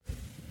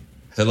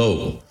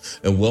Hello,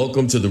 and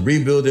welcome to the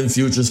Rebuilding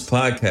Futures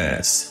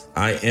podcast.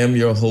 I am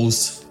your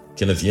host,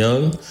 Kenneth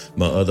Young.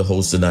 My other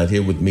hosts are not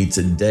here with me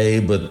today,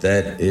 but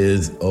that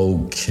is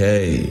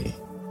okay.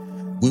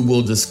 We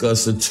will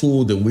discuss a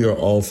tool that we are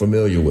all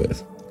familiar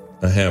with,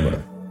 a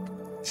hammer.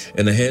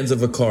 In the hands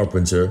of a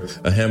carpenter,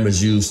 a hammer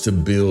is used to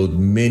build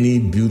many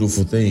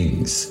beautiful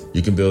things.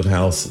 You can build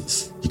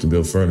houses, you can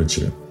build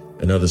furniture,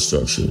 and other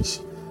structures.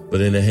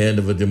 But in the hand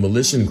of a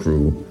demolition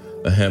crew,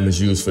 a hammer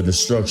is used for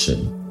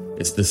destruction.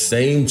 It's the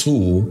same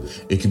tool.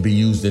 It can be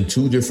used in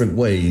two different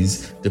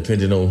ways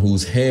depending on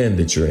whose hand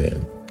that you're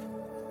in.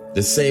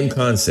 The same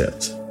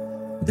concept.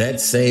 That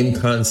same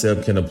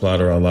concept can apply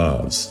to our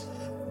lives.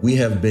 We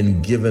have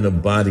been given a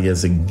body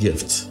as a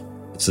gift.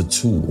 It's a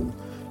tool.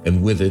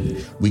 And with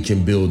it, we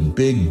can build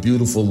big,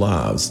 beautiful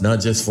lives, not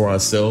just for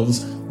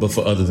ourselves, but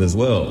for others as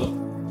well.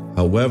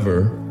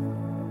 However,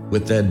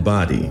 with that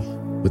body,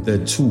 with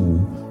that tool,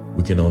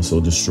 we can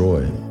also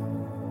destroy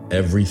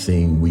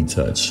everything we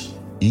touch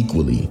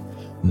equally,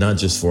 not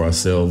just for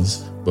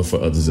ourselves, but for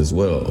others as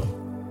well.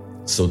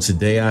 So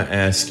today I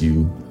ask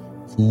you,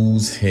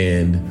 whose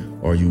hand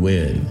are you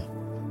in?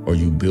 Are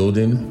you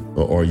building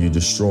or are you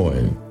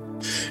destroying?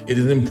 It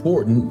is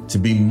important to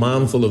be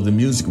mindful of the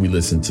music we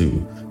listen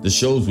to, the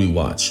shows we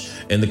watch,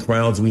 and the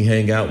crowds we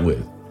hang out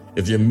with.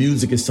 If your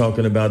music is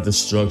talking about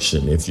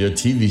destruction, if your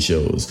TV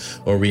shows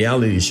or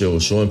reality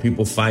shows showing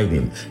people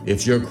fighting,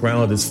 if your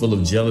crowd is full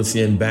of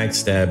jealousy and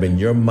backstabbing,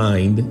 your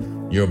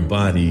mind, your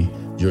body,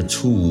 your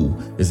tool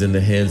is in the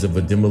hands of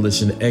a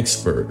demolition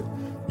expert.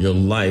 Your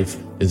life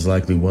is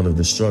likely one of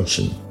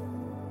destruction.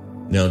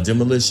 Now,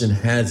 demolition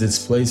has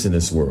its place in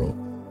this world.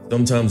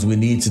 Sometimes we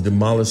need to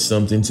demolish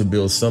something to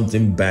build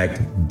something back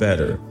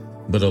better.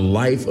 But a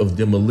life of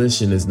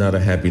demolition is not a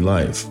happy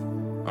life.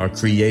 Our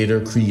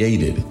Creator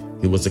created.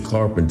 He was a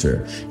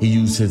carpenter. He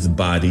used his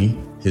body,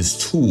 his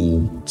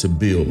tool, to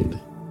build.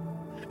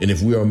 And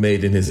if we are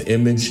made in his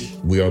image,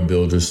 we are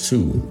builders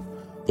too.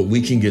 But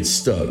we can get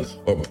stuck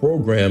or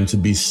programmed to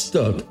be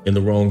stuck in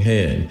the wrong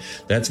hand.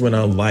 That's when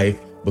our life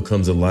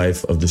becomes a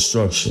life of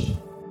destruction.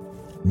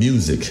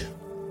 Music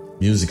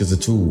is a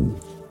tool.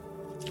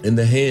 In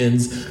the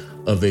hands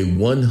of a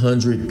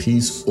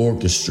 100-piece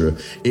orchestra,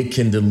 it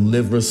can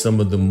deliver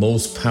some of the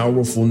most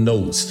powerful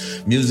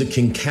notes. Music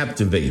can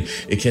captivate.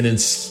 It can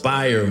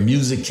inspire.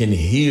 Music can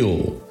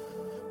heal.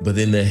 But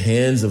in the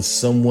hands of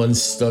someone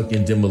stuck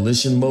in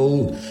demolition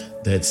mode,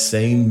 that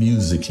same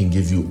music can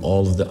give you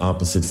all of the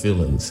opposite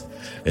feelings.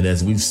 And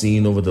as we've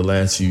seen over the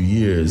last few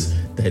years,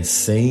 that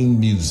same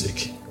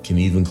music can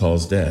even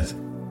cause death.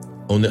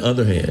 On the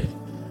other hand,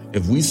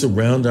 if we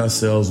surround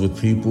ourselves with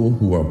people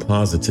who are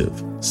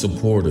positive,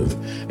 supportive,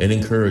 and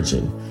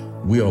encouraging,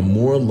 we are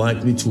more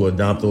likely to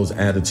adopt those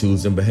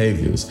attitudes and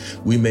behaviors.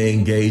 We may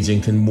engage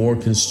in more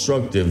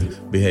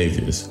constructive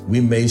behaviors.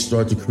 We may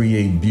start to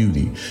create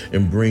beauty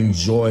and bring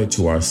joy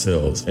to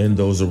ourselves and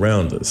those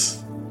around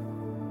us.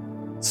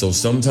 So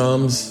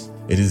sometimes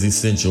it is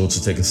essential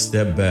to take a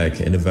step back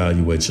and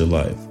evaluate your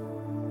life.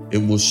 It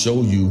will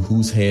show you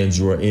whose hands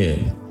you are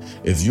in.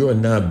 If you are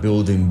not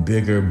building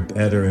bigger,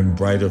 better, and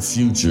brighter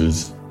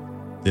futures,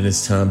 then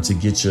it's time to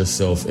get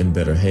yourself in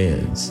better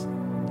hands.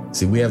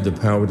 See, we have the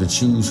power to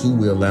choose who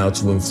we allow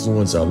to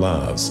influence our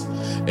lives,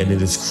 and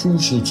it is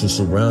crucial to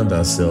surround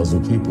ourselves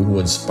with people who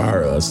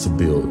inspire us to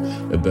build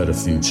a better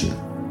future.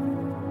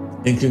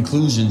 In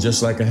conclusion,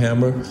 just like a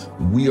hammer,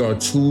 we are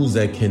tools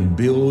that can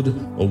build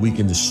or we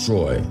can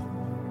destroy.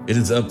 It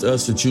is up to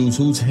us to choose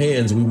whose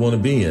hands we want to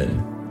be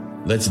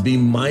in. Let's be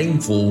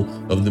mindful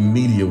of the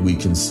media we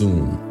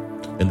consume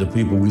and the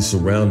people we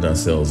surround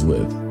ourselves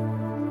with,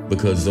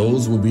 because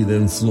those will be the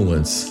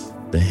influence,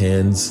 the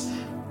hands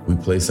we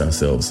place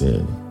ourselves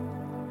in.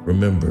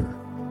 Remember,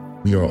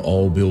 we are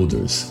all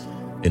builders,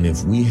 and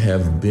if we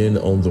have been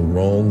on the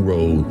wrong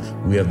road,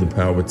 we have the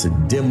power to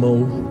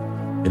demo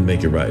and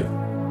make it right.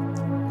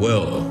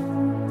 Well,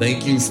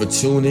 thank you for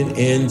tuning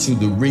in to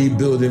the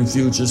Rebuilding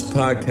Futures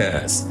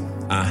podcast.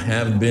 I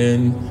have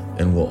been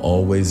and will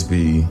always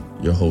be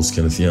your host,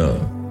 Kenneth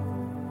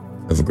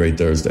Young. Have a great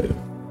Thursday.